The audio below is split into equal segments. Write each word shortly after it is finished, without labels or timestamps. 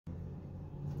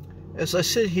As I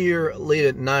sit here late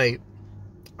at night,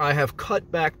 I have cut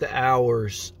back the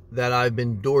hours that I've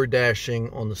been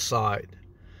Doordashing on the side.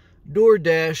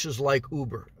 Doordash is like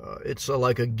Uber. It's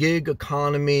like a gig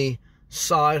economy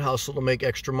side hustle to make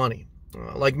extra money.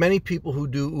 Like many people who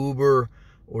do Uber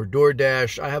or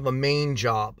Doordash, I have a main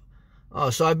job.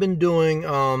 So I've been doing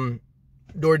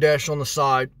Doordash on the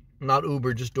side, not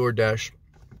Uber, just Doordash.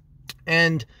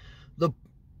 And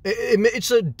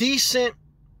it's a decent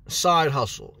side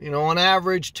hustle. You know, on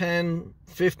average, $10,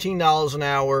 $15 an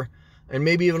hour, and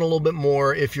maybe even a little bit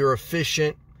more if you're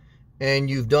efficient and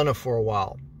you've done it for a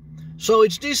while. So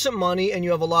it's decent money and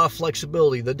you have a lot of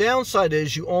flexibility. The downside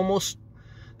is you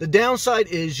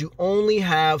only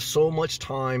have so much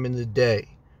time in the day.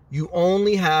 You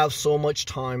only have so much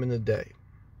time in the day.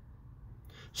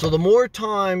 So the more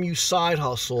time you side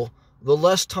hustle, the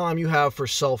less time you have for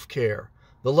self-care.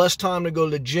 The less time to go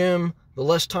to the gym, the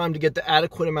less time to get the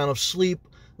adequate amount of sleep,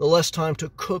 the less time to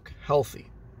cook healthy.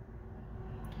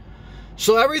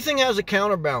 So everything has a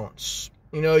counterbalance.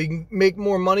 You know, you can make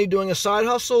more money doing a side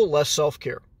hustle, less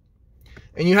self-care.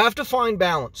 And you have to find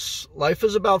balance. Life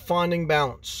is about finding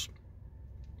balance.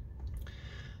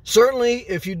 Certainly,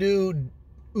 if you do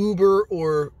Uber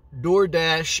or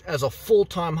Doordash as a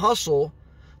full-time hustle,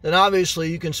 then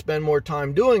obviously you can spend more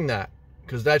time doing that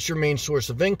because that's your main source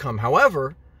of income.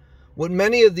 However, with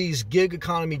many of these gig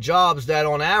economy jobs that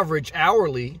on average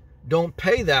hourly don't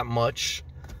pay that much,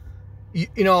 you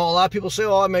know, a lot of people say,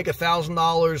 oh, I make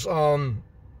 $1,000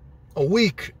 a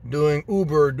week doing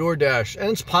Uber or Doordash. And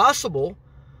it's possible,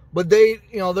 but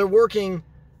they're working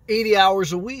 80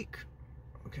 hours a week.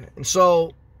 Okay. And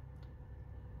so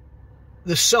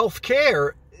the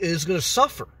self-care is going to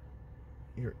suffer.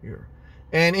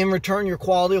 And in return, your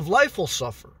quality of life will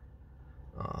suffer.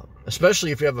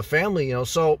 Especially if you have a family, you know.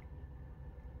 So,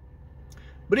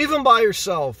 but even by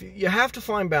yourself, you have to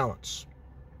find balance.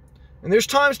 And there's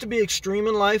times to be extreme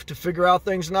in life, to figure out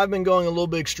things. And I've been going a little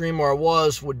bit extreme where I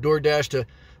was with Doordash to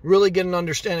really get an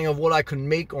understanding of what I could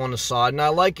make on the side. And I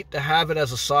like it to have it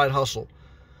as a side hustle.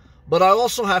 But I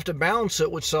also have to balance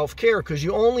it with self-care because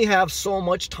you only have so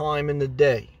much time in the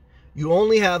day. You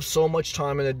only have so much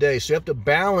time in a day. So you have to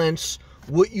balance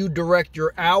what you direct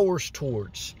your hours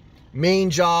towards. Main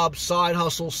job, side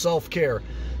hustle, self-care.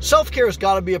 Self-care has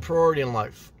got to be a priority in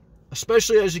life,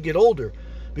 especially as you get older,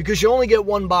 because you only get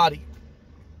one body.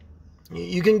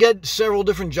 You can get several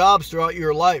different jobs throughout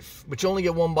your life, but you only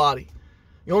get one body.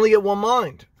 You only get one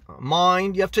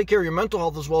mind. You have to take care of your mental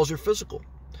health as well as your physical.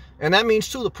 And that means,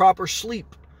 too, the proper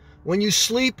sleep. When you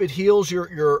sleep, it heals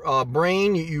your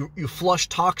brain. You flush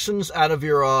toxins out of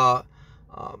your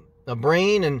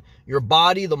brain, and your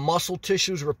body, the muscle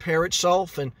tissues repair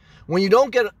itself. And when you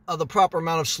don't get the proper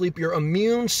amount of sleep, your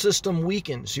immune system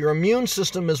weakens. Your immune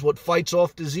system is what fights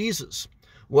off diseases,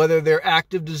 whether they're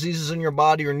active diseases in your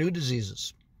body or new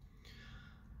diseases.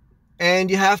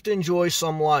 And you have to enjoy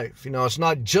some life. You know, it's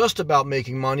not just about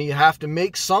making money. You have to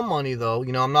make some money, though.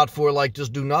 You know, I'm not for, like,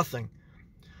 just do nothing.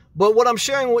 But what I'm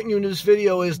sharing with you in this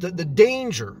video is that the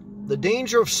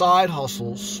danger of side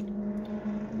hustles,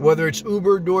 whether it's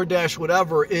Uber, DoorDash,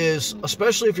 whatever, is,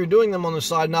 especially if you're doing them on the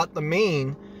side, not the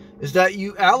main, is that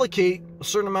you allocate a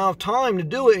certain amount of time to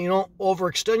do it and you don't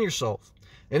overextend yourself.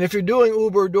 And if you're doing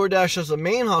Uber or DoorDash as a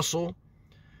main hustle,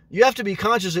 you have to be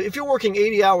conscious that if you're working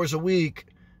 80 hours a week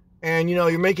and, you know,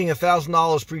 you're making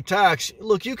 $1,000 pre-tax,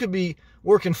 look, you could be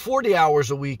working 40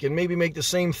 hours a week and maybe make the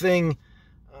same thing,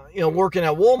 working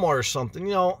at Walmart or something.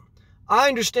 You know, I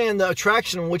understand the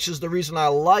attraction, which is the reason I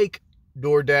like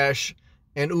DoorDash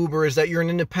and Uber, is that you're an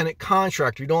independent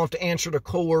contractor. You don't have to answer to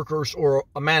coworkers or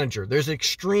a manager. There's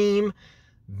extreme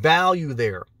value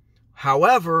there.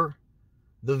 However,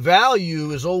 the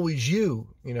value is always you,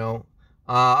 you know.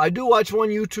 I do watch one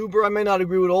YouTuber. I may not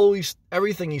agree with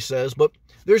everything he says, but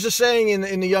there's a saying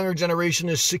in the younger generation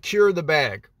is secure the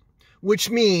bag, which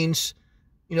means,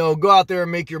 you know, go out there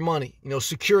and make your money, you know,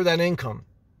 secure that income.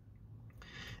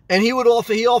 And he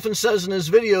often says in his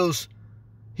videos,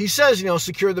 he says, you know,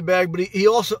 secure the bag, but he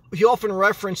often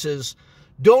references,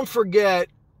 don't forget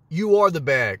you are the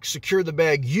bag, secure the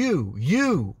bag.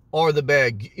 You are the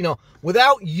bag. You know,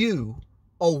 without you,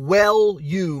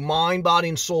 mind, body,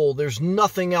 and soul, there's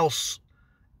nothing else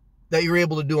that you're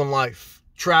able to do in life.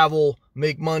 Travel,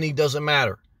 make money, doesn't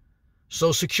matter.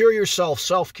 So secure yourself,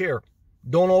 self-care.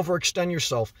 Don't overextend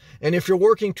yourself. And if you're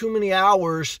working too many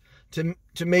hours to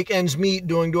make ends meet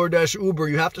doing DoorDash or Uber,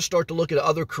 you have to start to look at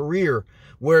another career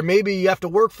where maybe you have to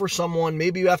work for someone,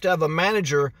 maybe you have to have a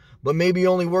manager, but maybe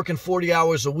you're only working 40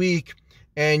 hours a week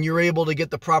and you're able to get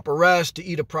the proper rest, to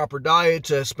eat a proper diet,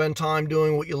 to spend time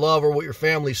doing what you love or with your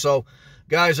family. So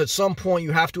Guys, at some point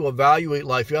you have to evaluate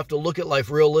life. You have to look at life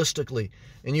realistically.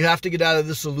 And you have to get out of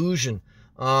this illusion.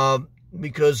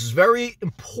 Because it's very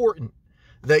important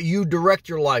that you direct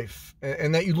your life.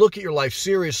 And that you look at your life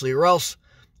seriously. Or else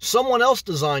someone else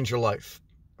designs your life.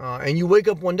 And you wake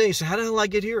up one day and say, how the hell did I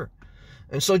get here?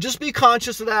 And so just be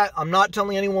conscious of that. I'm not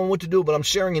telling anyone what to do, but I'm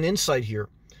sharing an insight here.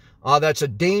 That's a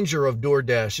danger of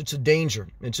Doordash. It's a danger.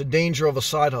 It's a danger of a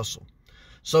side hustle.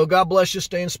 So God bless you.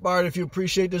 Stay inspired. If you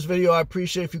appreciate this video, I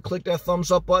appreciate if you click that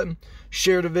thumbs up button,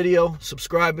 share the video,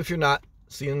 subscribe if you're not.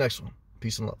 See you in the next one.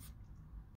 Peace and love.